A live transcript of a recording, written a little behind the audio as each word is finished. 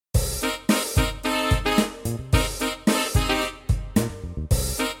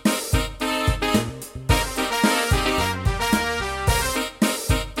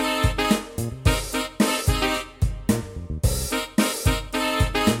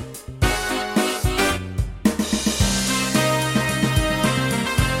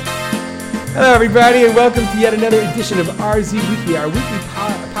Hello, everybody, and welcome to yet another edition of RZ Weekly, our weekly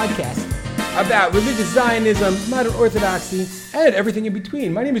podcast about religious Zionism, modern Orthodoxy, and everything in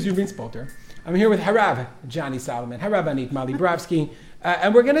between. My name is Reuven Spolter. I'm here with Harav Johnny Solomon, Harav Anit Mali Brovsky,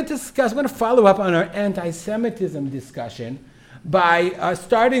 and we're going to follow up on our anti-Semitism discussion by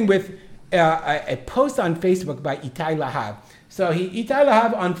starting with a post on Facebook by Itai Lahav. So Itai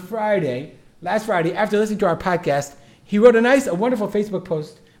Lahav on last Friday, after listening to our podcast, he wrote a wonderful Facebook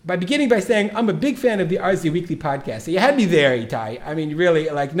post beginning by saying, I'm a big fan of the RZ Weekly podcast. So you had me there, Itai. I mean, really,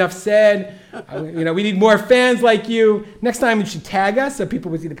 like enough said. We need more fans like you. Next time you should tag us so people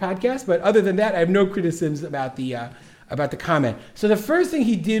will see the podcast. But other than that, I have no criticisms about the comment. So the first thing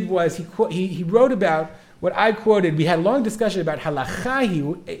he did was he wrote about what I quoted. We had a long discussion about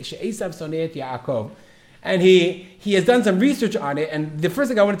halachahi she'esav sonei et Yaakov. And he has done some research on it. And the first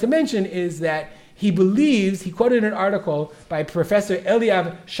thing I wanted to mention is that he quoted an article by Professor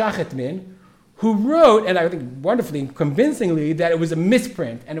Eliav Shachetman, who wrote, and I think wonderfully and convincingly, that it was a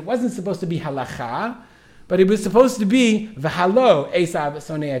misprint, and it wasn't supposed to be halacha, but it was supposed to be v'halo Esav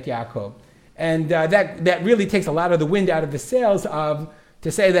sonei et Yaakov. And that really takes a lot of the wind out of the sails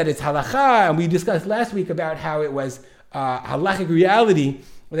to say that it's halacha, and we discussed last week about how it was halachic reality,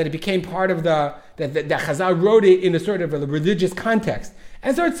 that it became part of that Chazal wrote it in a sort of a religious context.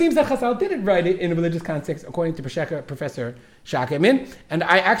 And so it seems that Chazal didn't write it in a religious context, according to Professor Shachetman, and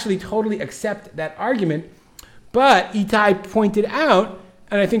I actually totally accept that argument. But Itai pointed out,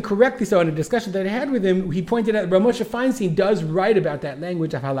 and I think correctly so in a discussion that I had with him, he pointed out Rav Moshe Feinstein does write about that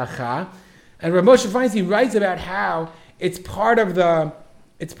language of halacha, and Rav Moshe Feinstein writes about how it's part of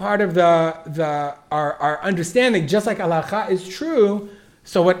our understanding, just like halacha is true.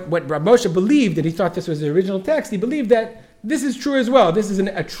 So what Rav Moshe believed, and he thought this was the original text, he believed that this is true as well. This is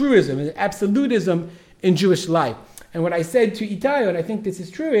a truism, an absolutism in Jewish life. And what I said to Itai, and I think this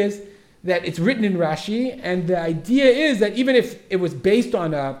is true, is that it's written in Rashi, and the idea is that even if it was based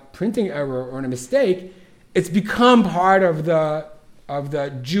on a printing error or on a mistake, it's become part of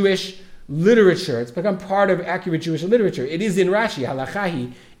the Jewish literature. It's become part of accurate Jewish literature. It is in Rashi,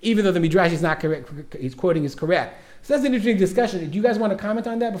 halachahi, even though the Midrash is not correct, his quoting is correct. So that's an interesting discussion. Do you guys want to comment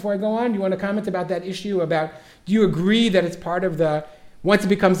on that before I go on? Do you want to comment about that issue do you agree that it's part of once it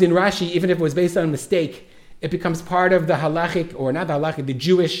becomes in Rashi, even if it was based on a mistake, it becomes part of the halachic, or not the halachic, the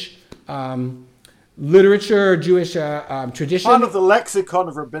Jewish literature, Jewish tradition? Part of the lexicon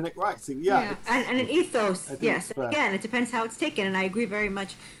of rabbinic writing, yeah. And an ethos, yes. And again, it depends how it's taken, and I agree very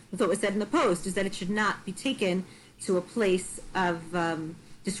much with what was said in the post, is that it should not be taken to a place of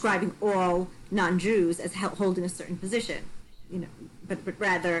describing all non-Jews as holding a certain position, but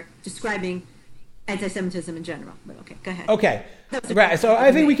rather describing anti-Semitism in general. But okay, go ahead. Okay, right. So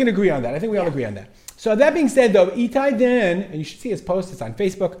I think we can agree on that. I think we all agree on that. So that being said, though, Itai then, and you should see his post. It's on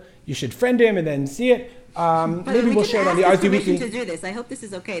Facebook. You should friend him and then see it. Maybe we'll share it on the RZ Weekly. To do this, I hope this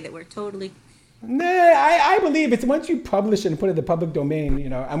is okay. That we're totally. Nah, I believe it's once you publish it and put it in the public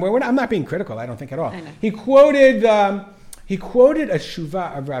domain. I'm not being critical. I don't think at all. He quoted a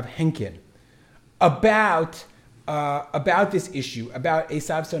shuvah of Rav Henkin about this issue, about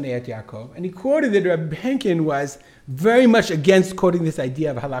Esav sonei et Yaakov, and he quoted that Rav Henkin was very much against quoting this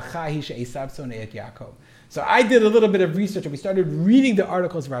idea of halachahi she'esav sonei et Yaakov. So I did a little bit of research, and we started reading the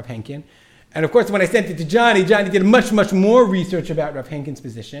articles of Rav Henkin. And of course, when I sent it to Johnny did much, much more research about Rav Henkin's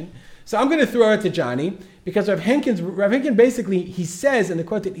position. So I'm going to throw it to Johnny, because Rav Henkin basically, he says in the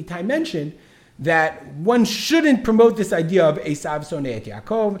quote that Itai mentioned, that one shouldn't promote this idea of Esav sonei et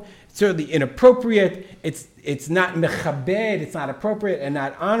Yaakov. It's certainly inappropriate. It's not mechabed, it's not appropriate, and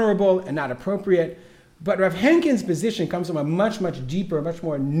not honorable, and not appropriate. But Rav Henkin's position comes from a much, much deeper, much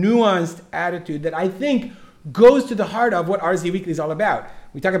more nuanced attitude that I think goes to the heart of what RZ Weekly is all about.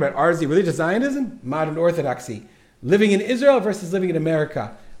 We talk about RZ, religious Zionism, modern Orthodoxy, living in Israel versus living in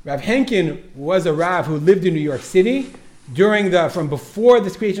America. Rav Henkin was a Rav who lived in New York City from before the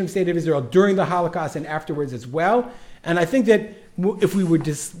creation of the State of Israel, during the Holocaust, and afterwards as well. And I think that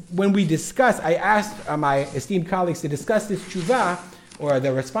when we discuss, I asked my esteemed colleagues to discuss this tshuva, or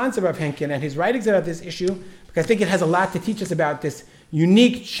the response of Rav Henkin and his writings about this issue, because I think it has a lot to teach us about this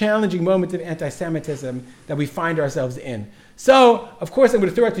unique, challenging moment of anti-Semitism that we find ourselves in. So, of course, I'm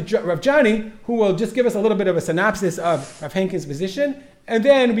going to throw it to Rav Johnny, who will just give us a little bit of a synopsis of Rav Henkin's position, and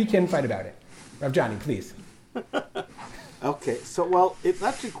then we can fight about it. Rav Johnny, please. Okay, so, it's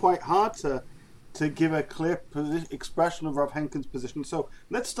actually quite hard to give a clear expression of Rav Henkin's position. So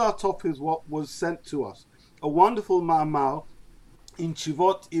let's start off with what was sent to us. A wonderful ma'amar in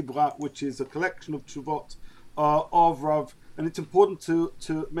Tshuvot Ibra, which is a collection of Tshuvot of Rav, and it's important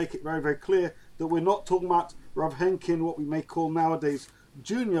to make it very, very clear that we're not talking about Rav Henkin, what we may call nowadays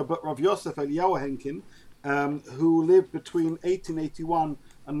Jr., but Rav Yosef Eliyahu Henkin, who lived between 1881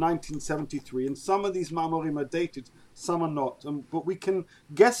 and 1973. And some of these Ma'amorim are dated, some are not. But we can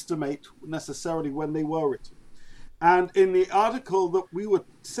guesstimate necessarily when they were written. And in the article that we were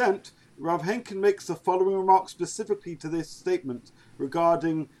sent, Rav Henkin makes the following remark specifically to this statement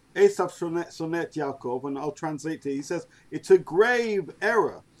regarding Esav Sonet Yaakov, and I'll translate it. He says, it's a grave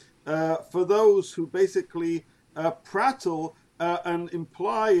error for those who basically prattle and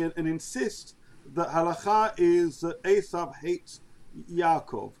imply and insist that halacha is that Esav hates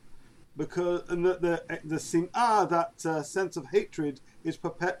Yaakov, because and the sin'ah, that sense of hatred, is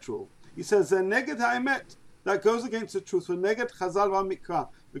perpetual. He says, neged ha'emet, that goes against the truth. Neged chazal v'mikra,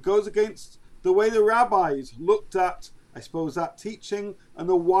 it goes against the way the rabbis looked at, I suppose, that teaching and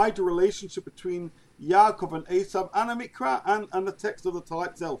the wider relationship between Yaakov and Esav and the Mikra and the text of the Torah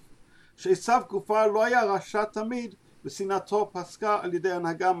itself. She'esav gufa lo haya rasha tamid v'sinato paska al yidei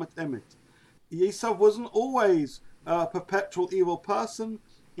hanhaga mat'emet. Esav wasn't always a perpetual evil person.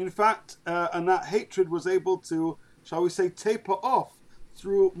 In fact, and that hatred was able to, shall we say, taper off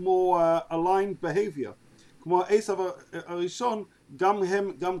through more aligned behavior. Esav Arishon, gam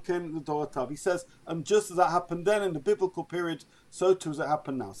hem, gam ken l'dorotav. He says, and just as that happened then in the biblical period, so too as it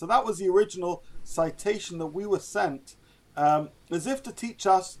happened now. So that was the original citation that we were sent, as if to teach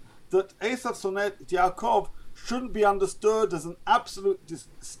us that Esav Sonet Yaakov shouldn't be understood as an absolute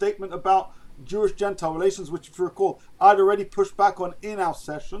statement about Jewish-Gentile relations, which, if you recall, I'd already pushed back on in our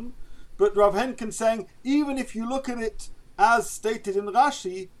session. But Rav Henkin saying, even if you look at it as stated in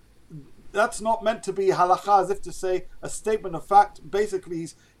Rashi, that's not meant to be halacha, as if to say a statement of fact. Basically,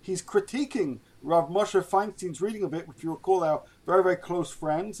 he's critiquing Rav Moshe Feinstein's reading of it, which you recall are very, very close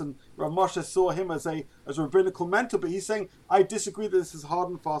friends, and Rav Moshe saw him as a rabbinical mentor, but he's saying, I disagree that this is hard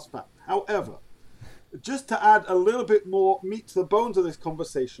and fast fact. However, just to add a little bit more meat to the bones of this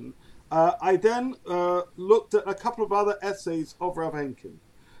conversation, I then looked at a couple of other essays of Rav Henkin.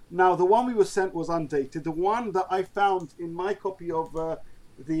 Now, the one we were sent was undated. The one that I found in my copy of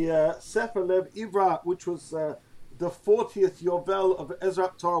the Sefer Lev Ivra, which was the 40th Yovel of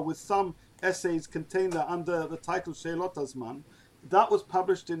Ezrat Torah, with some essays contained there under the title Sheilot Hazman, that was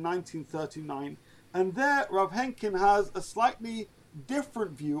published in 1939. And there, Rav Henkin has a slightly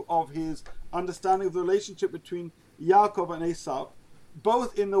different view of his understanding of the relationship between Yaakov and Esav.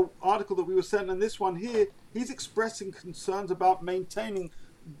 Both in the article that we were sent and this one here, he's expressing concerns about maintaining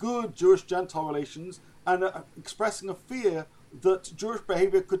good Jewish-Gentile relations and expressing a fear that Jewish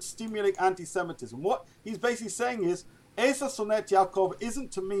behavior could stimulate anti-Semitism. What he's basically saying is, Esav Sonet Yaakov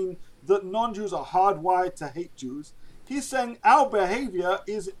isn't to mean that non-Jews are hardwired to hate Jews. He's saying our behavior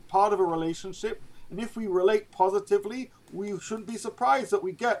is part of a relationship, and if we relate positively, we shouldn't be surprised that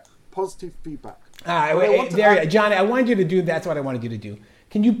we get positive feedback. John, I wanted you to do, that's what I wanted you to do.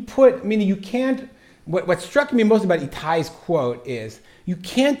 Can you put, meaning you can't, what struck me most about Itai's quote is, you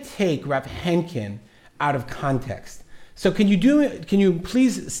can't take Rav Henkin out of context. So can you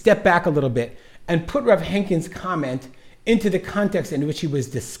please step back a little bit and put Rav Henkin's comment into the context in which he was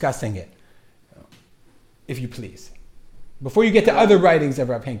discussing it, if you please. Before you get to other writings of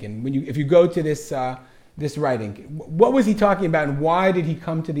Rav Henkin, if you go to this writing, what was he talking about, and why did he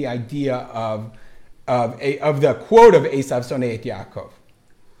come to the idea of the quote of Esav Sonet Yaakov?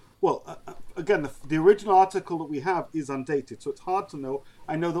 Well, again, the original article that we have is undated, so it's hard to know.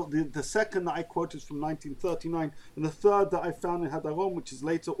 I know that the second that I quoted is from 1939, and the third that I found in Hadarom, which is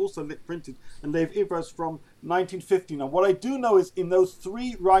later also printed in Lev Ivra, is from 1950. Now, what I do know is in those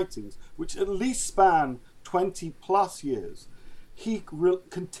three writings, which at least span 20 plus years, he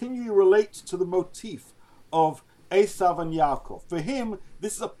continually relates to the motif of Esav and Yaakov. For him,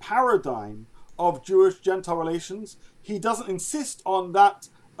 this is a paradigm of Jewish-Gentile relations. He doesn't insist on that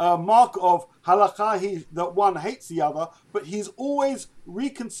mark of halakha, that one hates the other, but he's always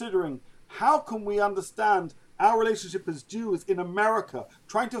reconsidering how can we understand our relationship as Jews in America,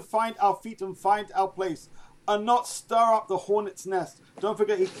 trying to find our feet and find our place, and not stir up the hornet's nest. Don't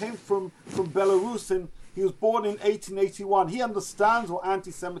forget, he came from Belarus, and he was born in 1881. He understands what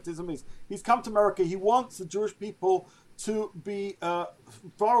anti-Semitism is. He's come to America. He wants the Jewish people to be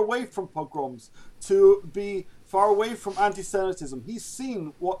far away from pogroms, to be far away from anti-Semitism. He's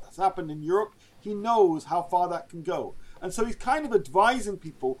seen what's happened in Europe. He knows how far that can go. And so he's kind of advising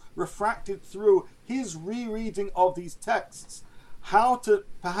people, refracted through his rereading of these texts, how to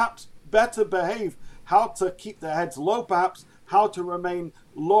perhaps better behave, how to keep their heads low perhaps, how to remain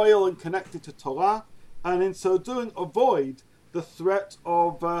loyal and connected to Torah, and in so doing avoid the threat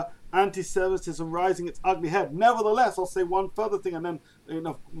of anti-Semitism rising its ugly head. Nevertheless, I'll say one further thing, and then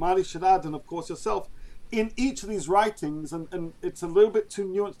Mali should add, and of course yourself. in each of these writings, and it's a little bit too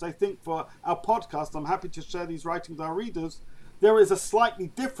nuanced, I think, for our podcast. I'm happy to share these writings with our readers. There is a slightly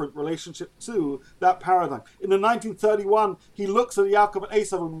different relationship to that paradigm. In the 1931, he looks at Yaakov and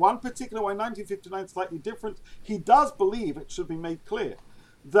Esav in one particular way. 1959, slightly different. He does believe, it should be made clear,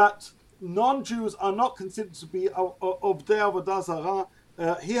 that non-Jews are not considered to be Obdei Avodah Zarah.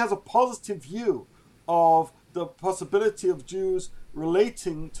 He has a positive view of the possibility of Jews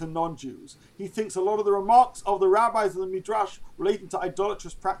relating to non-Jews. He thinks a lot of the remarks of the rabbis of the Midrash relating to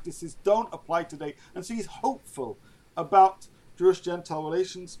idolatrous practices don't apply today. And so he's hopeful about Jewish-Gentile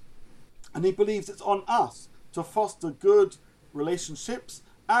relations. And he believes it's on us to foster good relationships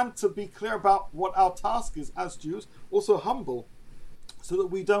and to be clear about what our task is as Jews, also humble, so that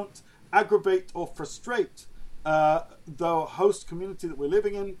we don't aggravate or frustrate the host community that we're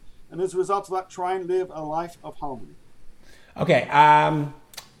living in, and as a result of that, try and live a life of harmony. Okay,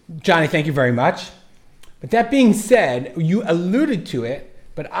 Johnny, thank you very much. But that being said, you alluded to it,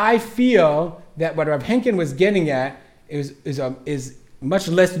 but I feel that what Rav Henkin was getting at is much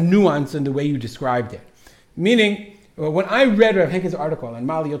less nuanced than the way you described it. Meaning, when I read Rav Henkin's article, and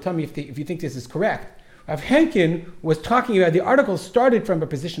Molly, you'll tell me if you think this is correct, Rav Henkin was talking about, the article started from a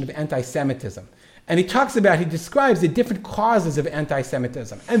position of anti-Semitism. And he describes the different causes of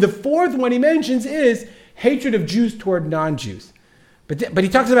anti-Semitism. And the fourth one he mentions is hatred of Jews toward non-Jews. But he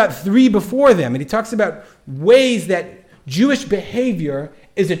talks about three before them, and he talks about ways that Jewish behavior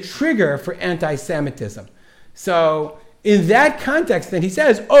is a trigger for anti-Semitism. So in that context, then he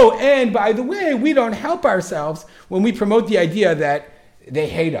says, oh, and by the way, we don't help ourselves when we promote the idea that they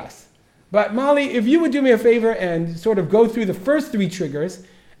hate us. But Molly, if you would do me a favor and sort of go through the first three triggers,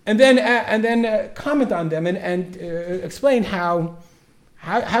 and then comment on them and explain how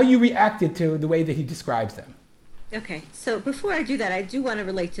you reacted to the way that he describes them. Okay, so before I do that, I do want to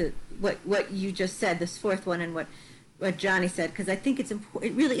relate to what you just said, this fourth one, and what Johnny said, because I think it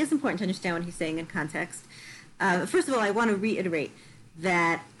really is important to understand what he's saying in context. First of all, I want to reiterate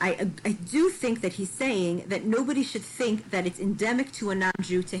that I do think that he's saying that nobody should think that it's endemic to a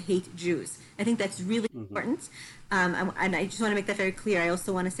non-Jew to hate Jews. I think that's really important. And I just want to make that very clear. I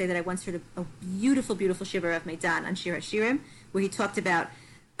also want to say that I once heard a beautiful, beautiful shiur of Meidan on Shir HaShirim, where he talked about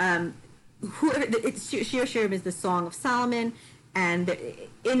Shir HaShirim is the Song of Solomon, and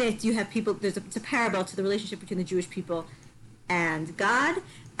in it you have people. It's a parable to the relationship between the Jewish people and God,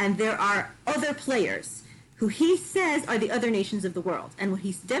 and there are other players who he says are the other nations of the world. And what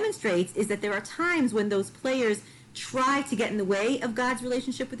he demonstrates is that there are times when those players try to get in the way of God's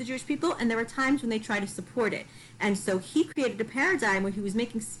relationship with the Jewish people, and there are times when they try to support it. And so he created a paradigm where he was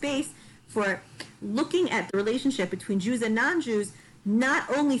making space for looking at the relationship between Jews and non-Jews, not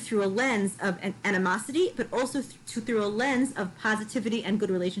only through a lens of animosity, but also through a lens of positivity and good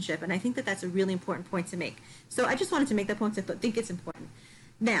relationship. And I think that that's a really important point to make. So I just wanted to make that point, because I think it's important.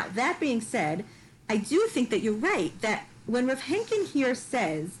 Now, that being said, I do think that you're right, that when Rav Henkin here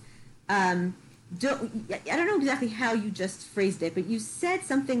says, I don't know exactly how you just phrased it, but you said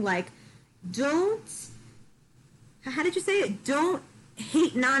something like, how did you say it? Don't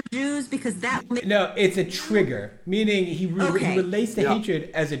hate non-Jews because that... No, it's a trigger, meaning he relates the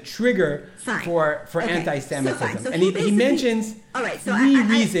hatred as a trigger for anti-Semitism. So he mentions three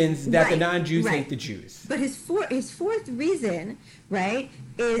reasons that the non-Jews hate the Jews. But his fourth reason, right,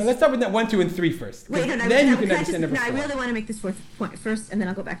 is... Well, let's start with that 1, 2, and 3 first. Wait, you can understand number 4. I really want to make this fourth point first, and then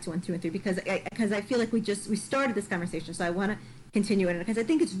I'll go back to 1, 2, and 3, because I feel like we started this conversation, so I want to continue it, because I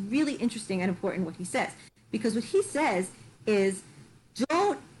think it's really interesting and important what he says. Because what he says is,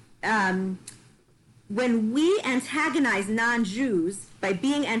 when we antagonize non-Jews by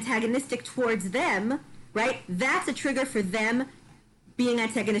being antagonistic towards them, right, that's a trigger for them being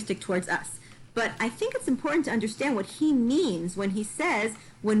antagonistic towards us. But I think it's important to understand what he means when he says,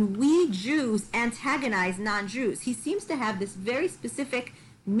 when we Jews antagonize non-Jews. He seems to have this very specific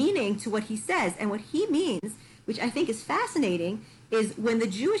meaning to what he says. And what he means, which I think is fascinating, is when the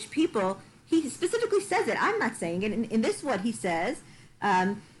Jewish people, he specifically says it, I'm not saying it, in this what he says,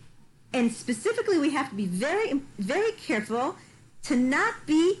 and specifically we have to be very, very careful to not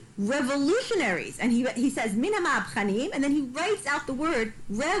be revolutionaries. And he says, Min ha'ma'abchanim, and then he writes out the word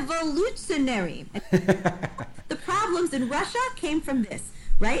revolutionary. The problems in Russia came from this,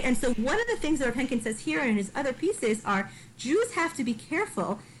 right? And so one of the things that Rav Henkin says here and in his other pieces are Jews have to be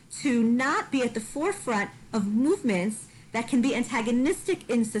careful to not be at the forefront of movements that can be antagonistic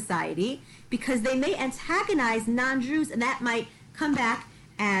in society, because they may antagonize non-Jews, and that might come back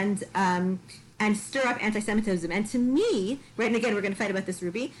and stir up anti-Semitism. And to me, right, and again, we're going to fight about this,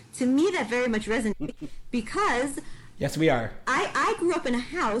 Ruby, to me that very much resonates, because Yes, we are. I grew up in a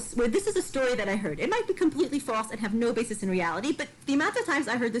house where this is a story that I heard. It might be completely false and have no basis in reality, but the amount of times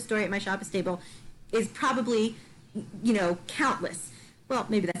I heard this story at my Shabbos table is probably, countless. Well,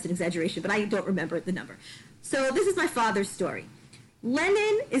 maybe that's an exaggeration, but I don't remember the number. So this is my father's story.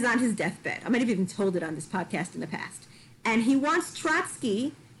 Lenin is on his deathbed. I might have even told it on this podcast in the past. And he wants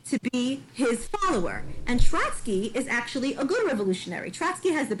Trotsky to be his follower. And Trotsky is actually a good revolutionary.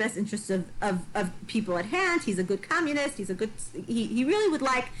 Trotsky has the best interests of people at hand. He's a good communist. He really would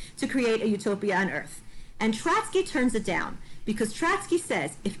like to create a utopia on earth. And Trotsky turns it down because Trotsky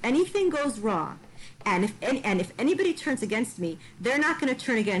says, if anything goes wrong, and if anybody turns against me, they're not going to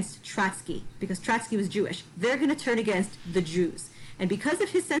turn against Trotsky because Trotsky was Jewish. They're going to turn against the Jews. And because of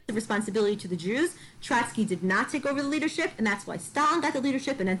his sense of responsibility to the Jews, Trotsky did not take over the leadership, and that's why Stalin got the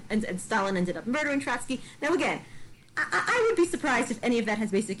leadership, and Stalin ended up murdering Trotsky. Now, again, I would be surprised if any of that has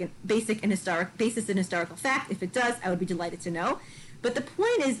basis in historical fact. If it does, I would be delighted to know. But the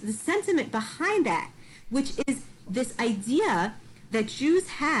point is the sentiment behind that, which is this idea that Jews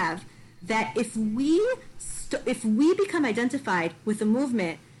have that if we become identified with a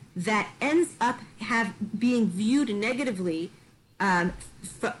movement that ends up being viewed negatively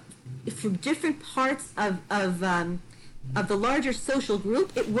from different parts of the larger social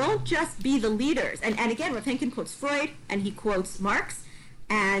group, it won't just be the leaders. And again, Rav Henkin quotes Freud, and he quotes Marx,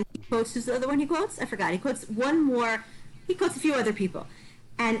 and he quotes, who's the other one he quotes? I forgot. He quotes one more. He quotes a few other people.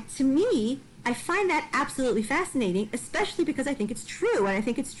 And to me, I find that absolutely fascinating, especially because I think it's true, and I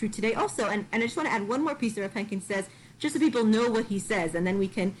think it's true today also. And I just want to add one more piece that Rav Henkin says, just so people know what he says, and then we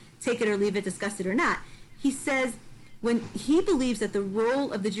can take it or leave it, discuss it or not. He says, when he believes that the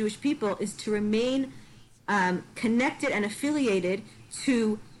role of the Jewish people is to remain connected and affiliated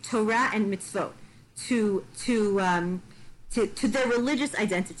to Torah and mitzvot, to their religious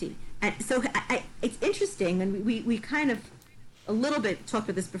identity. And so it's interesting, and we kind of a little bit talked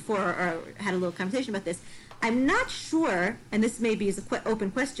about this before, or had a little conversation about this. I'm not sure, and this maybe is an open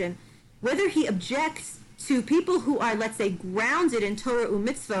question, whether he objects to people who are, let's say, grounded in Torah and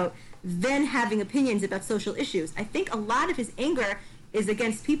mitzvot, then having opinions about social issues. I think a lot of his anger is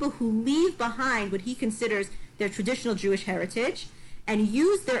against people who leave behind what he considers their traditional Jewish heritage and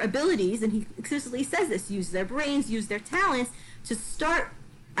use their abilities, and he explicitly says this, use their brains, use their talents to start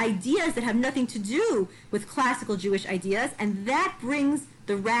ideas that have nothing to do with classical Jewish ideas, and that brings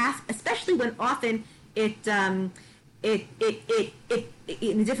the wrath, especially when often it in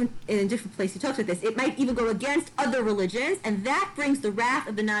a different place he talks about this, it might even go against other religions, and that brings the wrath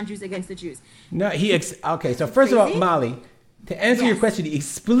of the non-Jews against the Jews. No, okay, so first of all, Molly, to answer your question, he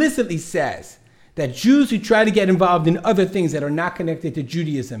explicitly says that Jews who try to get involved in other things that are not connected to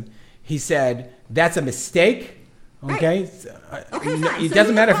Judaism, he said, that's a mistake. Okay? Right. Okay, fine. It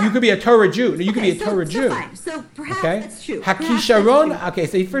doesn't matter if you could be a Torah Jew. You could be a Torah Jew. Fine. So perhaps that's true. Hakisharon. Okay,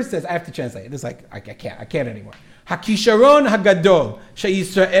 so he first says, I have to translate it. It's like, I can't anymore. Hakisharon hagadol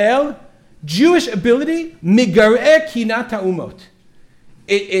sheYisrael, Jewish ability, migareh kinat ha'umot.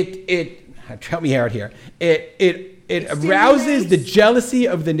 Help me out here. It arouses the jealousy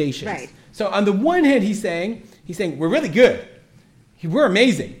of the nations. Right. So on the one hand, he's saying we're really good. We're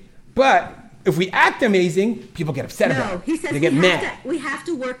amazing. But if we act amazing, people get upset about it. No, he says they get mad. We have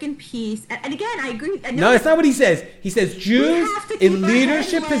to work in peace. And again, I agree. No, that's not what he says. He says Jews in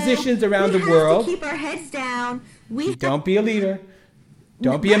leadership positions around the world. We have to keep our heads down. Don't be a leader.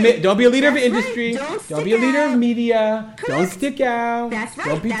 Don't be a leader of industry. Right. Don't be a leader of media. Correct. Don't stick out. That's right.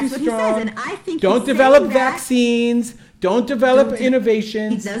 Don't be That's too what strong. He says. And I think don't develop vaccines. Don't develop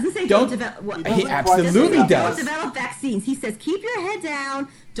innovations. He doesn't say don't develop. He absolutely does. Don't develop vaccines. He says keep your head down.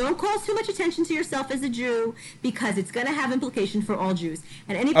 Don't call too much attention to yourself as a Jew, because it's going to have implication for all Jews.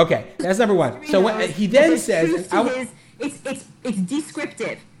 And okay, that's number one. So he then says, it's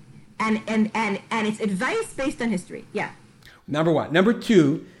descriptive, and it's advice based on history. Yeah. Number one. Number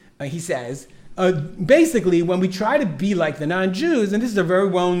two, he says, basically, when we try to be like the non-Jews, and this is a very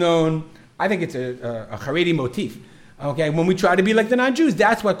well-known, I think it's a Haredi motif. Okay, when we try to be like the non-Jews,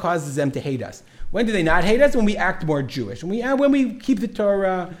 that's what causes them to hate us. When do they not hate us? When we act more Jewish. When we keep the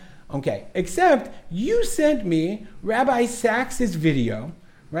Torah. Okay, except you sent me Rabbi Sachs's video,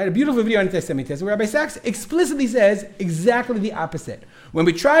 right? A beautiful video on anti-Semitism, where Rabbi Sachs explicitly says exactly the opposite. When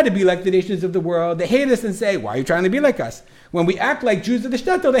we try to be like the nations of the world, they hate us and say, why are you trying to be like us? When we act like Jews of the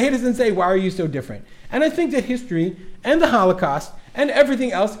shtetl, they hate us and say, why are you so different? And I think that history and the Holocaust and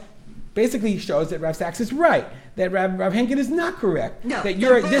everything else basically shows that Rav Sachs is right, that Rav Henkin is not correct. No, that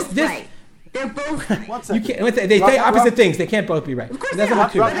you're both right. They're both. You can't. They say opposite things. They can't both be right. Of course, they are.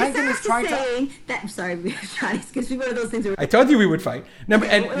 Rav Henkin is trying saying that. I'm sorry, Johnny. It's going to be one of those things. I told you we would fight. No,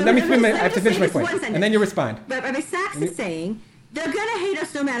 and let me finish. I have to finish my point, and then you respond. But Rabbi Sachs is saying they're going to hate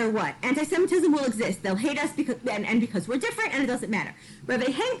us no matter what. Anti-Semitism will exist. They'll hate us because we're different, and it doesn't matter. Rav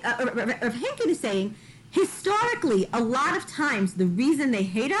Henkin is saying historically, a lot of times the reason they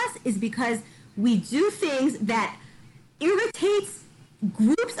hate us is because we do things that irritates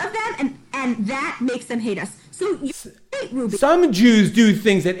groups of them, and that makes them hate us. So some Jews do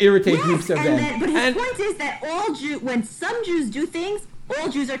things that irritate groups of them. But his point is that when some Jews do things, all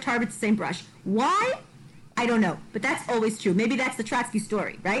Jews are tar with the same brush. Why? I don't know, but that's always true. Maybe that's the Trotsky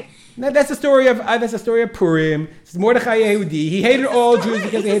story, right? No, that's the story of Purim. It's Mordechai Yehudi. He hated all Jews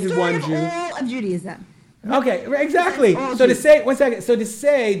because he hated one Jew. All of Judaism. Okay, exactly. So to say, one second. So to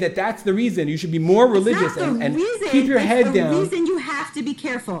say that that's the reason you should be more religious and keep your head down. It's the reason you have to be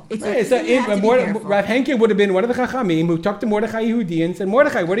careful. It's right, so Rav Henkin would have been one of the Chachamim who talked to Mordechai Yehudi and said,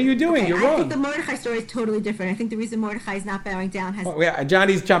 Mordechai, what are you doing? You're wrong. I think the Mordechai story is totally different. I think the reason Mordechai is not bowing down has... Oh, yeah,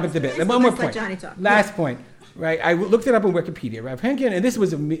 Johnny's chomping at the bit. One more point. Last point. Right, I looked it up on Wikipedia. Rav Henkin, and this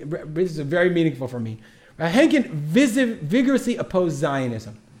is very meaningful for me. Rav Henkin vigorously opposed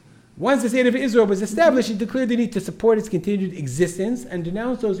Zionism. Once the state of Israel was established, he declared the need to support its continued existence and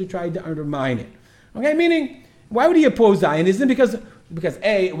denounced those who tried to undermine it. Okay, meaning, why would he oppose Zionism? Because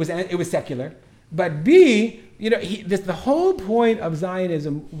A, it was secular, but B, the whole point of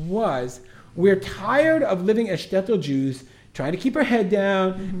Zionism was we're tired of living as shtetl Jews, trying to keep our head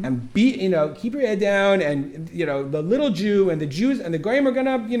down and keep your head down, and the little Jew and the Jews and the Goyim are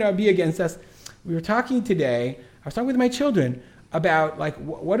gonna be against us. We were talking today. I was talking with my children about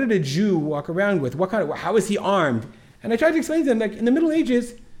what did a Jew walk around with? How is he armed? And I tried to explain to them in the Middle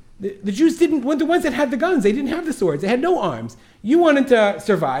Ages, the Jews weren't the ones that had the guns. They didn't have the swords. They had no arms. You wanted to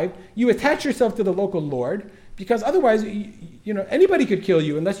survive. You attach yourself to the local lord because otherwise, anybody could kill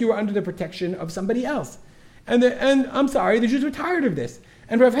you unless you were under the protection of somebody else. And I'm sorry, the Jews were tired of this.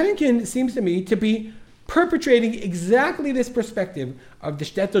 And Rav Henkin seems to me to be perpetrating exactly this perspective of the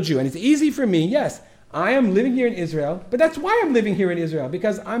shtetl Jew. And it's easy for me, yes. I am living here in Israel, but that's why I'm living here in Israel,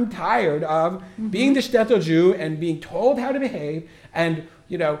 because I'm tired of being the shtetl Jew and being told how to behave and,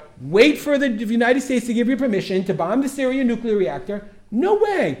 wait for the United States to give you permission to bomb the Syrian nuclear reactor. No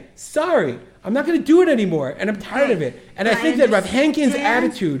way. Sorry. I'm not going to do it anymore, and I'm tired of it. And I think that Rav Henkin's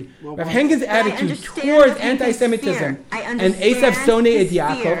attitude towards anti-Semitism and Esav Sonei et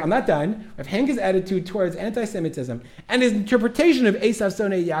Yaakov, I'm not done. Rav Henkin's attitude towards anti-Semitism and his interpretation of Esav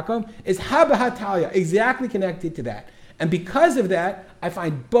Sonei et Yaakov is Habahatalia, exactly connected to that. And because of that, I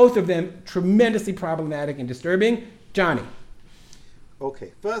find both of them tremendously problematic and disturbing. Johnny.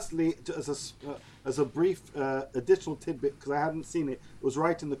 Okay, firstly, as a brief additional tidbit, because I hadn't seen it, it was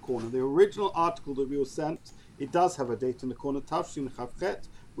right in the corner. The original article that we were sent, it does have a date in the corner, Tavshin Chavchet,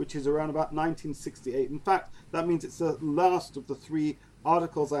 which is around about 1968. In fact, that means it's the last of the three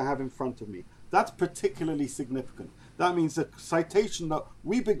articles I have in front of me. That's particularly significant. That means the citation that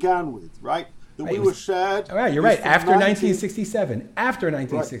we began with, right? We were shared. Oh, yeah, you're right. After 1967. After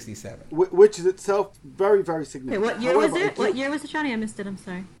 1967. Right. Which is itself very, very significant. Okay, what year was it? What year was it, Johnny? I missed it. I'm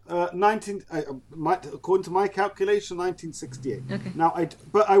sorry. According to my calculation, 1968. Okay. Now,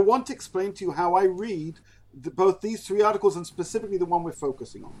 but I want to explain to you how I read both these three articles and specifically the one we're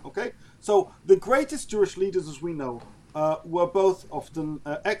focusing on. Okay. So the greatest Jewish leaders, as we know, were both often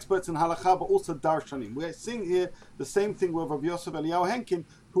experts in halakha, but also darshanim. We're seeing here the same thing with Rav Yosef Eliyahu Henkin,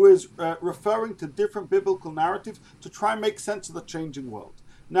 who is referring to different biblical narratives to try and make sense of the changing world.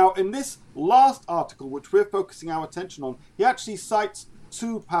 Now, in this last article, which we're focusing our attention on, he actually cites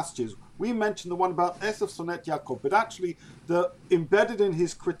two passages. We mentioned the one about Esav Sonei et Yaakov, but actually embedded in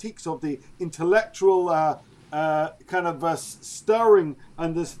his critiques of the intellectual stirring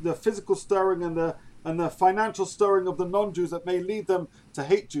and the physical stirring and the financial stirring of the non-Jews that may lead them to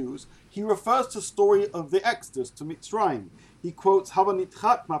hate Jews, he refers to the story of the Exodus to Mitzrayim. He quotes Hava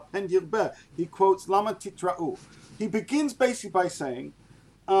nitchat ma pen yirbeh. He quotes Lama titra'u. He begins basically by saying,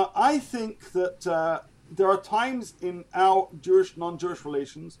 I think that there are times in our Jewish, non-Jewish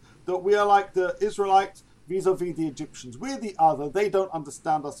relations that we are like the Israelites vis-a-vis the Egyptians. We're the other. They don't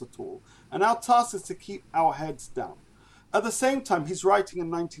understand us at all. And our task is to keep our heads down. At the same time, he's writing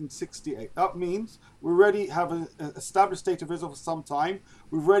in 1968. That means we already have an established state of Israel for some time.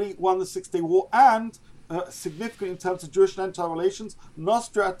 We've already won the Six-Day War, and significant in terms of Jewish and Gentile relations,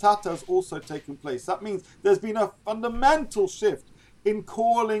 Nostra Aetate has also taken place. That means there's been a fundamental shift in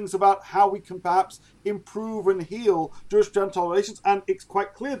callings about how we can perhaps improve and heal Jewish-Gentile relations, and it's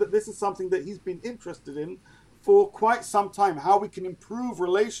quite clear that this is something that he's been interested in for quite some time how we can improve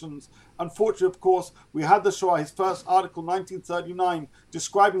relations. Unfortunately, of course, we had the Shoah, his first article, 1939,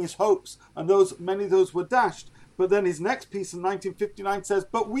 describing his hopes, and many of those were dashed. But then his next piece in 1959 says,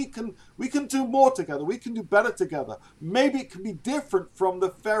 but we can do more together. We can do better together. Maybe it can be different from the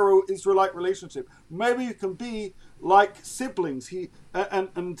Pharaoh-Israelite relationship. Maybe it can be like siblings.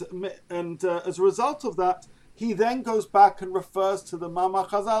 And as a result of that, he then goes back and refers to the Ma'amar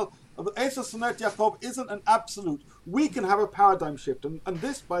Chazal. Esav Sonet Yaakov isn't an absolute. We can have a paradigm shift. And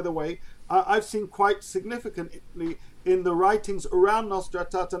this, by the way, I've seen quite significantly in the writings around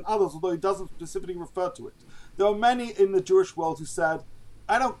Nostratat and others, although he doesn't specifically refer to it. There are many in the Jewish world who said,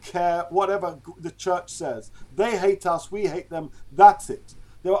 I don't care whatever the church says. They hate us, we hate them, that's it.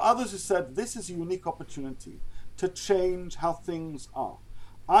 There are others who said, this is a unique opportunity to change how things are.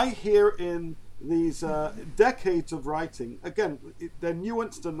 I hear in these decades of writing, again, they're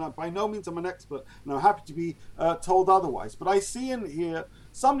nuanced, and by no means I'm an expert, and I'm happy to be told otherwise, but I see in here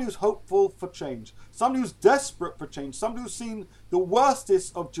somebody who's hopeful for change, somebody who's desperate for change, somebody who's seen the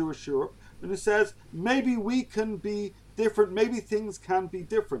worstest of Jewish Europe, and who says, maybe we can be different, maybe things can be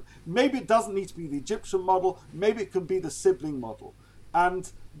different. Maybe it doesn't need to be the Egyptian model, maybe it can be the sibling model.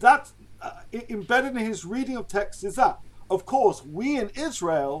 And that, embedded in his reading of text is that. Of course, we in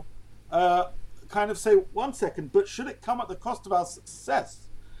Israel kind of say, one second, but should it come at the cost of our success?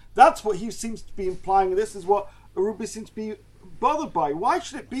 That's what he seems to be implying. This is what Ruby seems to be bothered by. Why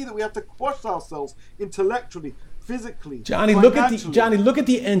should it be that we have to quash ourselves intellectually, physically, Johnny, look at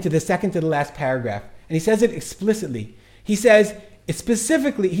the end to the second to the last paragraph, and he says it explicitly. He says it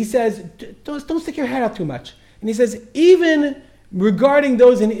specifically. He says, don't stick your head out too much. And he says, even regarding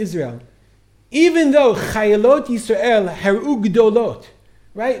those in Israel, even though Chayalot Yisrael Haru Gdolot,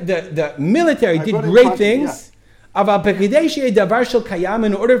 right? The military did great things. Aval Bechidei Davar Shel Kayam,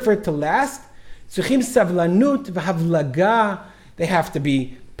 in order for it to last, Tzrichim Savlanut v'Havlaga. They have to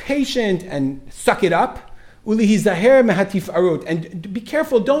be patient and suck it up. Ulihizaher mehatif arut, and be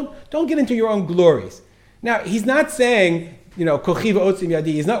careful. Don't get into your own glories. Now, he's not saying, kochi v'otzim yadi.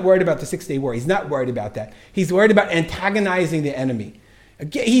 He's not worried about the 6-day war. He's not worried about that. He's worried about antagonizing the enemy.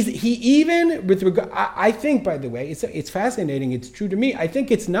 He even with regard. I think, by the way, it's fascinating. It's true to me. I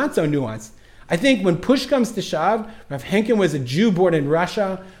think it's not so nuanced. I think when push comes to shove, Rav Henkin was a Jew born in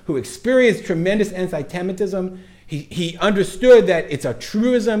Russia who experienced tremendous anti-Semitism. He understood that it's a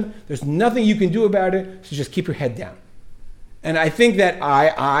truism. There's nothing you can do about it, so just keep your head down. And I think that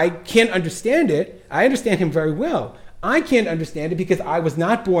I can't understand it. I understand him very well. I can't understand it because I was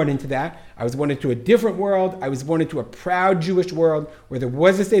not born into that. I was born into a different world. I was born into a proud Jewish world where there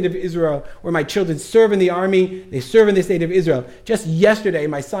was a state of Israel, where my children serve in the army. They serve in the state of Israel. Just yesterday,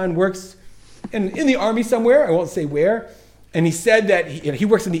 my son works in the army somewhere. I won't say where. And he said that he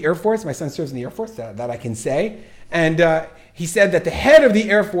works in the Air Force. My son serves in the Air Force, that I can say. And he said that the head of the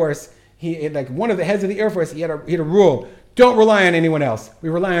Air Force, one of the heads of the Air Force, he had a rule: don't rely on anyone else. We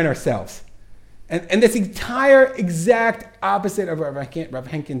rely on ourselves. And that's the entire exact opposite of what Rav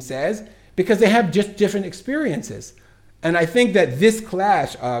Henkin says, because they have just different experiences. And I think that this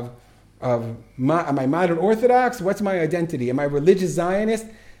clash of am I modern Orthodox? What's my identity? Am I religious Zionist?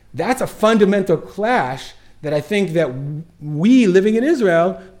 That's a fundamental clash that I think that we living in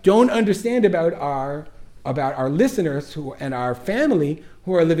Israel don't understand about our listeners and our family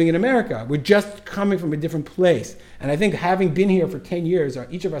who are living in America. We're just coming from a different place. And I think having been here for 10 years, or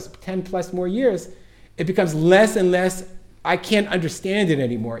each of us 10 plus more years, it becomes less and less, I can't understand it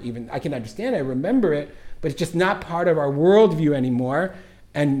anymore even. I can understand it, I remember it, but it's just not part of our worldview anymore,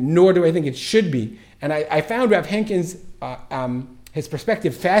 and nor do I think it should be. And I found Rav Henkin's his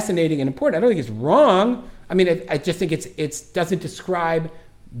perspective fascinating and important. I don't think it's wrong. I mean, I just think it doesn't describe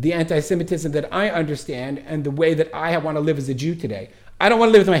the anti-Semitism that I understand and the way that I want to live as a Jew today. I don't want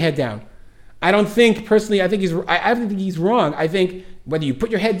to live with my head down. I don't think, personally, I think he's wrong. I think whether you put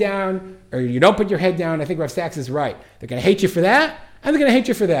your head down or you don't put your head down, I think Rav Sachs is right. They're going to hate you for that, and they're going to hate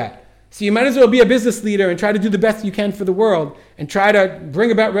you for that. So you might as well be a business leader and try to do the best you can for the world and try to bring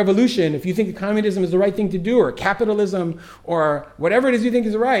about revolution if you think communism is the right thing to do, or capitalism, or whatever it is you think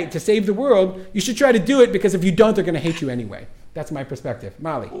is right to save the world. You should try to do it, because if you don't, they're going to hate you anyway. That's my perspective.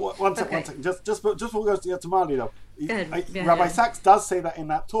 Mali. One second. Just before we go to Mali, though. Rabbi Sachs does say that in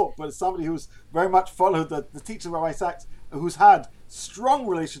that talk, but as somebody who's very much followed the teaching of Rabbi Sachs, who's had strong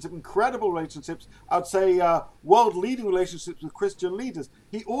relationships, incredible relationships, I would say world-leading relationships with Christian leaders,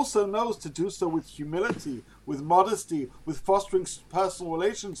 he also knows to do so with humility, with modesty, with fostering personal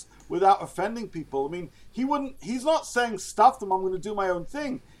relations without offending people. I mean, he's not saying stuff them, I'm going to do my own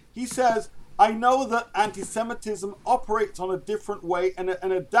thing. He says, I know that anti-Semitism operates on a different way and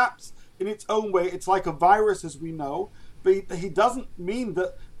adapts in its own way. It's like a virus, as we know, but he doesn't mean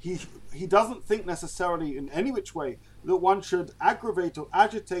that he doesn't think necessarily in any which way that one should aggravate or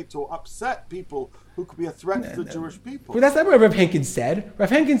agitate or upset people who could be a threat to the Jewish people. Well, that's not what Rav Henkin said. Rav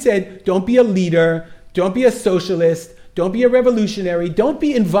Henkin said, don't be a leader, don't be a socialist, don't be a revolutionary, don't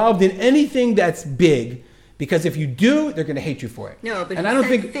be involved in anything that's big, because if you do, they're going to hate you for it. No, but and I don't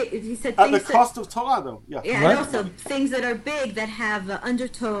think he said at the cost of Torah, though. Yeah, yeah, and also things that are big that have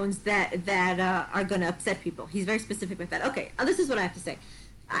undertones that are going to upset people. He's very specific with that. Okay, this is what I have to say.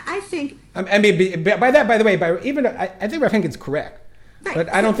 I think. I mean, by the way, I think Rav Henkin's correct, right,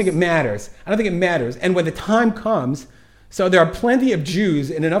 but I don't think it matters. I don't think it matters. And when the time comes, so there are plenty of Jews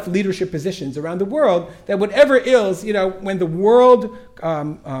in enough leadership positions around the world that whatever ills, when the world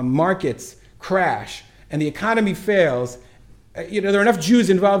markets crash and the economy fails, there are enough Jews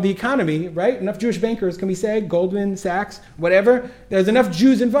involved in the economy, right? Enough Jewish bankers, can we say, Goldman Sachs, whatever. There's enough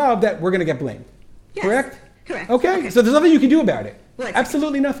Jews involved that we're going to get blamed. Yes, correct? Correct. Okay, so there's nothing you can do about it. Well,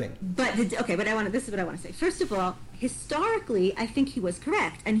 absolutely nothing. But this is what I want to say. First of all, historically, I think he was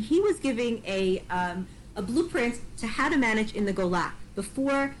correct, and he was giving a blueprint to how to manage in the Golan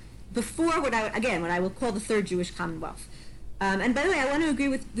before what I will call the Third Jewish Commonwealth. And by the way, I want to agree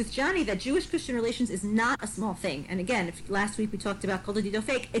with Johnny that Jewish-Christian relations is not a small thing. And again, last week we talked about Kol Dito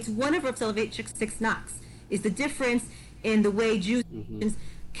Fake. It's one of Rav Soloveitchik's 6 knocks, is the difference in the way Jews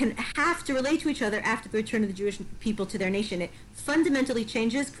can have to relate to each other after the return of the Jewish people to their nation. It fundamentally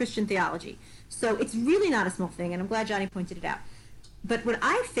changes Christian theology. So it's really not a small thing, and I'm glad Johnny pointed it out. But what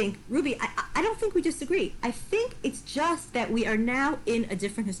I think, Ruby, I don't think we disagree. I think it's just that we are now in a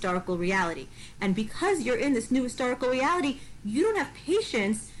different historical reality. And because you're in this new historical reality, you don't have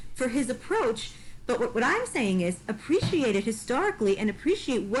patience for his approach. But what I'm saying is appreciate it historically and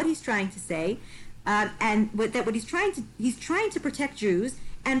appreciate what he's trying to say. He's trying to protect Jews.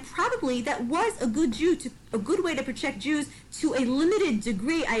 And probably that was a good way to protect Jews to a limited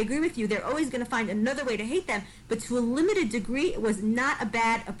degree. I agree with you. They're always going to find another way to hate them. But to a limited degree, it was not a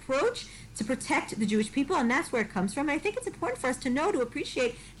bad approach to protect the Jewish people. And that's where it comes from. And I think it's important for us to know, to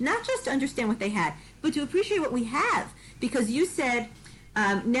appreciate, not just to understand what they had, but to appreciate what we have. Because you said,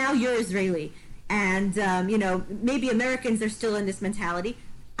 now you're Israeli. And, maybe Americans are still in this mentality.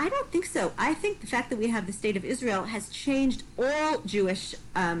 I don't think so. I think the fact that we have the state of Israel has changed all Jewish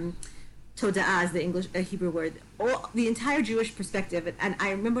toda'ah is the Hebrew word, the entire Jewish perspective. And I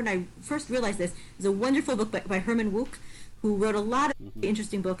remember when I first realized this, there's a wonderful book by Herman Wouk, who wrote a lot of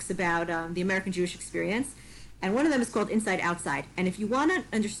interesting books about the American Jewish experience. And one of them is called Inside Outside. And if you want to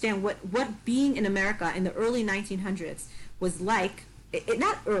understand what being in America in the early 1900s was like,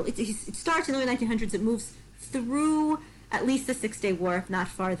 it starts in the early 1900s, it moves through at least the 6-Day War, if not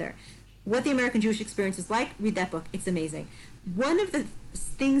farther. What the American Jewish experience is like, read that book. It's amazing. One of the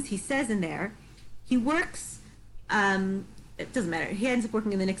things he says in there, he works, it doesn't matter, he ends up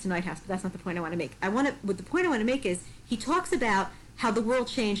working in the Nixon White House, but that's not the point I want to make. The point I want to make is, he talks about how the world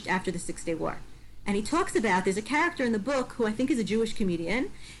changed after the 6-Day War. And he talks about, there's a character in the book who I think is a Jewish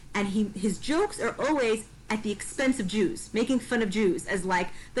comedian, and his jokes are always at the expense of Jews, making fun of Jews as like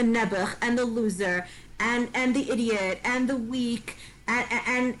the nebuch and the loser and the idiot and the weak,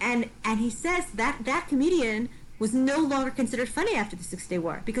 and he says that comedian was no longer considered funny after the 6-Day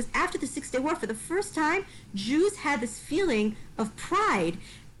War, because after the 6-Day War, for the first time, Jews had this feeling of pride.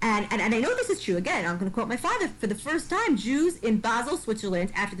 And I know this is true. Again, I'm going to quote my father. For the first time, Jews in Basel,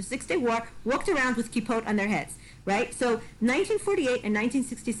 Switzerland, after the 6-Day War, walked around with kippot on their heads. Right? So 1948 and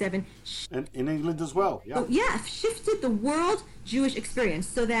 1967... And in England as well, yeah. Shifted the world Jewish experience,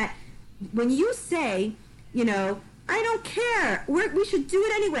 so that when you say, I don't care, we should do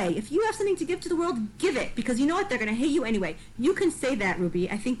it anyway. If you have something to give to the world, give it, because you know what? They're going to hate you anyway. You can say that,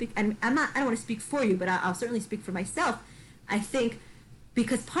 Ruby. I think, and I don't want to speak for you, but I'll certainly speak for myself. I think,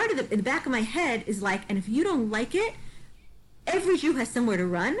 because part of in the back of my head is like, and if you don't like it, every Jew has somewhere to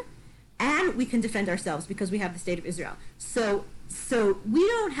run, and we can defend ourselves because we have the state of Israel. So we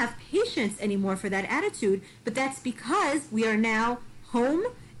don't have patience anymore for that attitude, but that's because we are now home,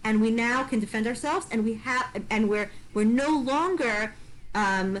 and we now can defend ourselves, and we're no longer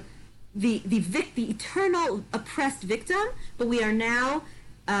the eternal oppressed victim, but we are now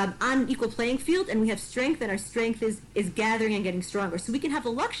on an equal playing field, and we have strength, and our strength is gathering and getting stronger. So we can have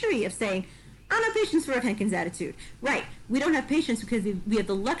the luxury of saying, I don't have patience for Rav Henkin's attitude. Right. We don't have patience because we have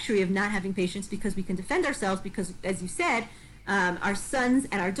the luxury of not having patience because we can defend ourselves because, as you said, our sons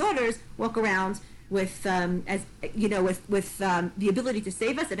and our daughters walk around with, the ability to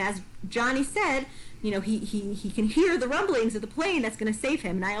save us. And as Johnny said, he can hear the rumblings of the plane that's going to save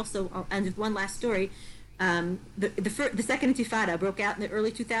him. And I also, and one last story, the second Intifada broke out in the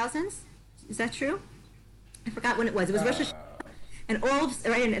early 2000s. Is that true? I forgot when it was. It was Rosh Hashanah. And all of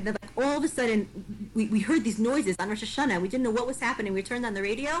a sudden, we heard these noises on Rosh Hashanah. We didn't know what was happening. We turned on the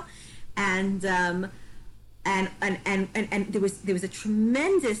radio, and there was a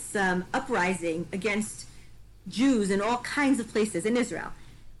tremendous uprising against Jews in all kinds of places in Israel,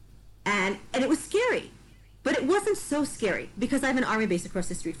 and it was scary, but it wasn't so scary because I have an army base across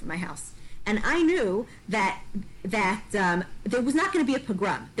the street from my house. And I knew that there was not going to be a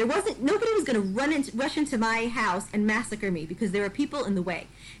pogrom. Nobody was going to rush into my house and massacre me because there were people in the way.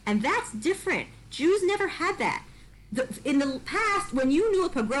 And that's different. Jews never had that. In the past, when you knew a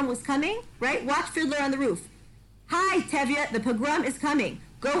pogrom was coming, right? Watch Fiddler on the Roof. Hi, Tevye, the pogrom is coming.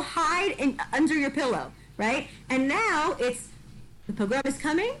 Go hide under your pillow, right? And now it's, the pogrom is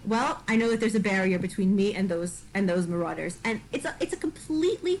coming. Well, I know that there's a barrier between me and those marauders. And it's a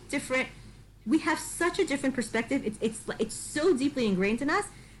completely different. We have such a different perspective. It's so deeply ingrained in us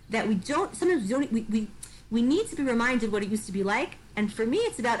that we need to be reminded what it used to be like. And for me,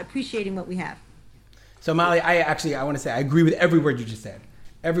 it's about appreciating what we have. So Molly, I want to say I agree with every word you just said.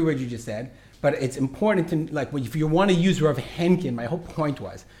 Every word you just said. But it's important to, if you want to use Rav Henkin, my whole point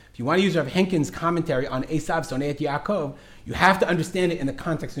was, if you want to use Rav Henkin's commentary on Esav Sonei Yaakov, you have to understand it in the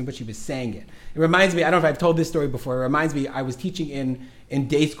context in which he was saying it. It reminds me, I don't know if I've told this story before, it reminds me, I was teaching in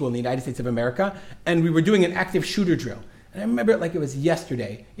day school in the United States of America, and we were doing an active shooter drill. And I remember it like it was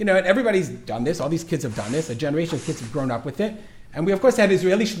yesterday. And everybody's done this, all these kids have done this, a generation of kids have grown up with it. And we, of course, had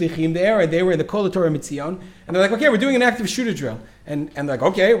Israeli shlichim there, and they were in the Kol Torah Mitzion. And they're like, okay, we're doing an active shooter drill. And they're like,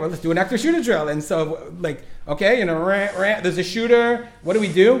 okay, well, let's do an active shooter drill. And so, okay, there's a shooter. What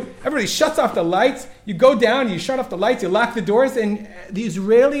do? Everybody shuts off the lights. You go down, you shut off the lights, you lock the doors. And the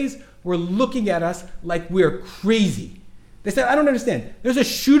Israelis were looking at us like we're crazy. They said, I don't understand. There's a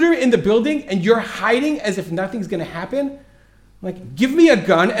shooter in the building, and you're hiding as if nothing's going to happen? Give me a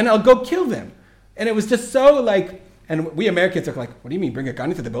gun, and I'll go kill them. And it was just so and we Americans are like, what do you mean, bring a gun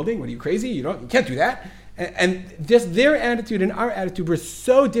into the building? What are you, crazy? You can't do that. And just their attitude and our attitude were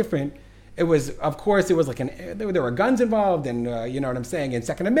so different. It was, of course, there were guns involved and, you know what I'm saying, and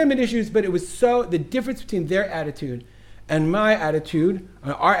Second Amendment issues, but it was the difference between their attitude and my attitude,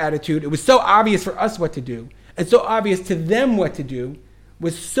 our attitude, it was so obvious for us what to do, and so obvious to them what to do,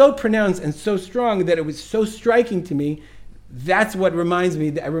 was so pronounced and so strong that it was so striking to me. That's what reminds me,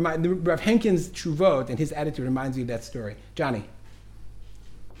 Rav Henkin's Tshuvot and his attitude reminds me of that story. Johnny.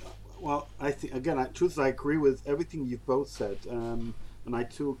 Well, I think, again, I agree with everything you've both said. And I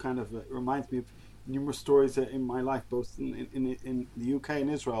too it reminds me of numerous stories in my life, both in the UK and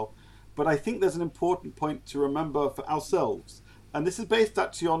Israel. But I think there's an important point to remember for ourselves. And this is based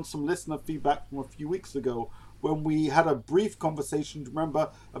actually on some listener feedback from a few weeks ago when we had a brief conversation,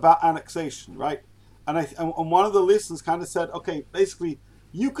 remember, about annexation, right? And one of the listeners kind of said, okay, basically,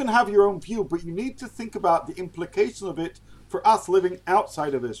 you can have your own view, but you need to think about the implication of it for us living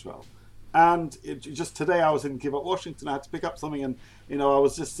outside of Israel. And just today I was in Givat, Washington. I had to pick up something, and I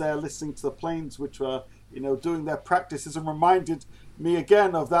was just there listening to the planes, which were doing their practices, and reminded me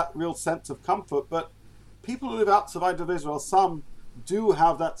again of that real sense of comfort. But people who live outside of Israel, some do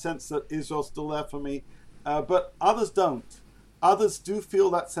have that sense that Israel's still there for me, but others don't. Others do feel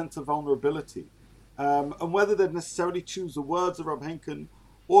that sense of vulnerability. And whether they'd necessarily choose the words of Rav Henkin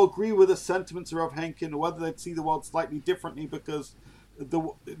or agree with the sentiments of Rav Henkin, or whether they'd see the world slightly differently because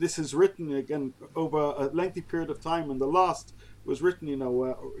this is written, again, over a lengthy period of time, and the last was written,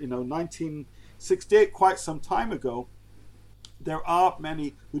 1968, quite some time ago. There are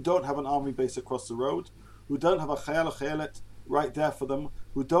many who don't have an army base across the road, who don't have a chayal or chayalet right there for them,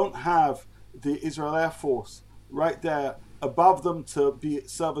 who don't have the Israel Air Force right there above them to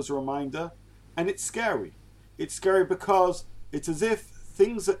serve as a reminder. And it's scary. It's scary because it's as if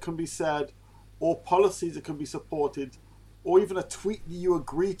things that can be said, or policies that can be supported, or even a tweet that you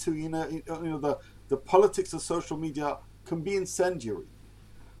agree to, the politics of social media can be incendiary.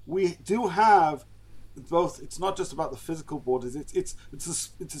 We do have both. It's not just about the physical borders. It's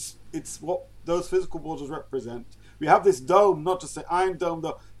what those physical borders represent. We have this dome, not just the Iron Dome,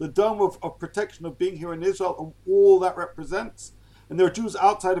 the dome of protection of being here in Israel, and all that represents. And there are Jews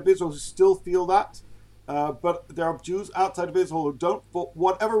outside of Israel who still feel that. But there are Jews outside of Israel who don't, for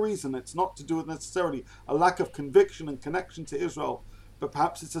whatever reason. It's not to do with necessarily a lack of conviction and connection to Israel, but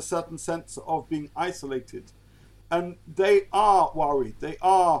perhaps it's a certain sense of being isolated. And they are worried. They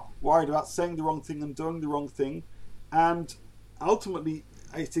are worried about saying the wrong thing and doing the wrong thing. And ultimately,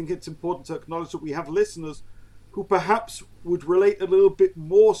 I think it's important to acknowledge that we have listeners who perhaps would relate a little bit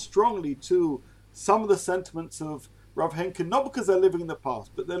more strongly to some of the sentiments of Rav Henkin, not because they're living in the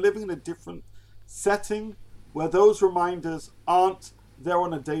past, but they're living in a different setting where those reminders aren't there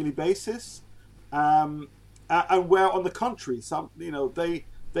on a daily basis, and where, on the contrary, some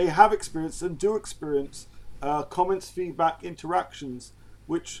they have experienced and do experience comments, feedback, interactions,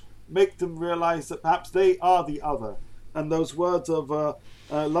 which make them realize that perhaps they are the other. And those words of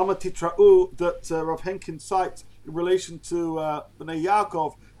Lama Titra'u that Rav Henkin cites in relation to Bnei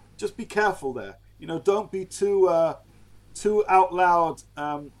Yaakov, just be careful there. Don't be too out loud.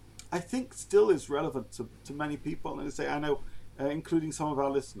 I think still is relevant to many people, and I know, including some of our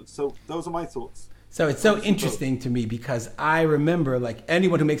listeners. So those are my thoughts. So it's so interesting to me because I remember, like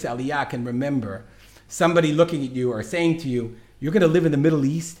anyone who makes Aliyah can remember, somebody looking at you or saying to you, you're going to live in the Middle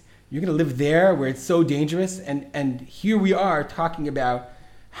East, you're going to live there where it's so dangerous. And here we are talking about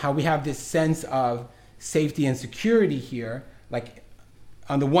how we have this sense of safety and security here, like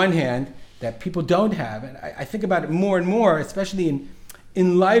on the one hand, that people don't have. And I think about it more and more, especially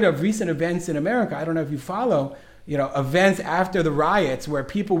in light of recent events in America. I don't know if you follow, events after the riots where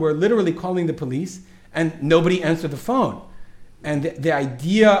people were literally calling the police and nobody answered the phone. And the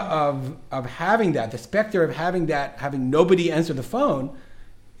idea of having that, the specter of having nobody answer the phone,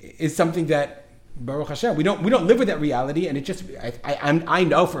 is something that, Baruch Hashem, we don't live with that reality. And it just, I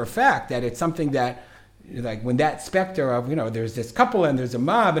know for a fact that it's something that, like when that specter of, there's this couple and there's a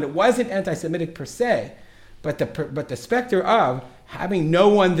mob, and it wasn't anti-Semitic per se, but the specter of having no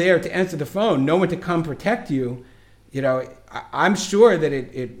one there to answer the phone, no one to come protect you, I'm sure that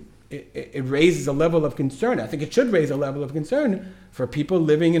it raises a level of concern. I think it should raise a level of concern for people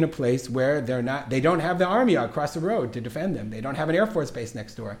living in a place where they don't have the army across the road to defend them. They don't have an Air Force base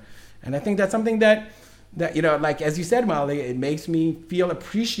next door. And I think that's something that like as you said, Molly, it makes me feel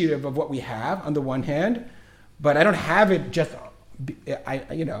appreciative of what we have on the one hand, but I don't have it just,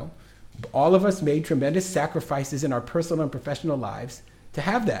 all of us made tremendous sacrifices in our personal and professional lives to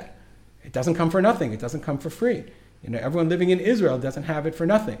have that. It doesn't come for nothing. It doesn't come for free. Everyone living in Israel doesn't have it for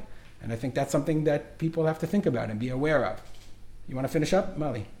nothing. And I think that's something that people have to think about and be aware of. You want to finish up,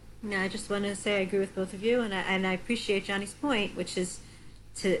 Molly? No, I just want to say I agree with both of you, and I appreciate Johnny's point, which is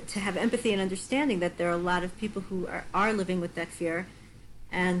to have empathy and understanding that there are a lot of people who are living with that fear,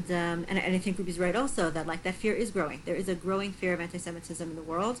 and I think Ruby's right also that that fear is growing. There is a growing fear of anti-Semitism in the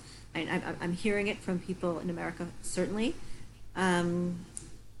world. I'm hearing it from people in America certainly. And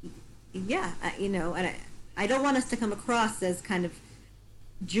I don't want us to come across as kind of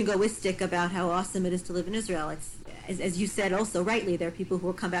jingoistic about how awesome it is to live in Israel. It's, as you said also rightly, there are people who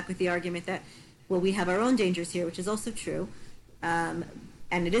will come back with the argument that, well, we have our own dangers here, which is also true. And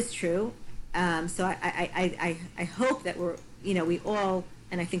it is true. So I hope that we all,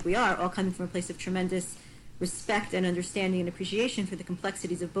 and I think we are, all coming from a place of tremendous respect and understanding and appreciation for the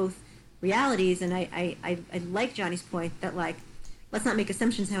complexities of both realities. And I like Johnny's point that, let's not make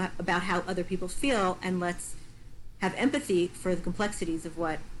assumptions about how other people feel, and let's have empathy for the complexities of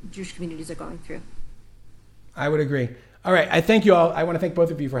what Jewish communities are going through. I would agree. All right, I thank you all. I want to thank both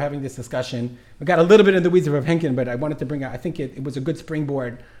of you for having this discussion. We got a little bit in the weeds of Rav Henkin, but I wanted to bring out, I think it was a good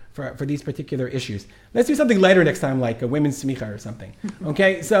springboard for these particular issues. Let's do something lighter next time, like a women's smicha or something.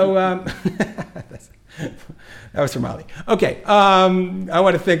 Okay, so that was for Molly. Okay, I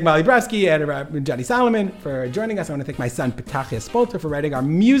want to thank Molly Bravsky and Johnny Solomon for joining us. I want to thank my son Petachia Spolter for writing our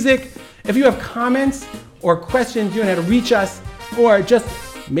music. If you have comments or questions, you know how to reach us, or just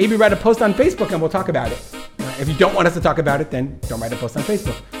maybe write a post on Facebook and we'll talk about it. If you don't want us to talk about it, then don't write a post on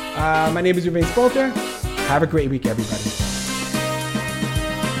Facebook. My name is Ruben Spolter. Have a great week, everybody.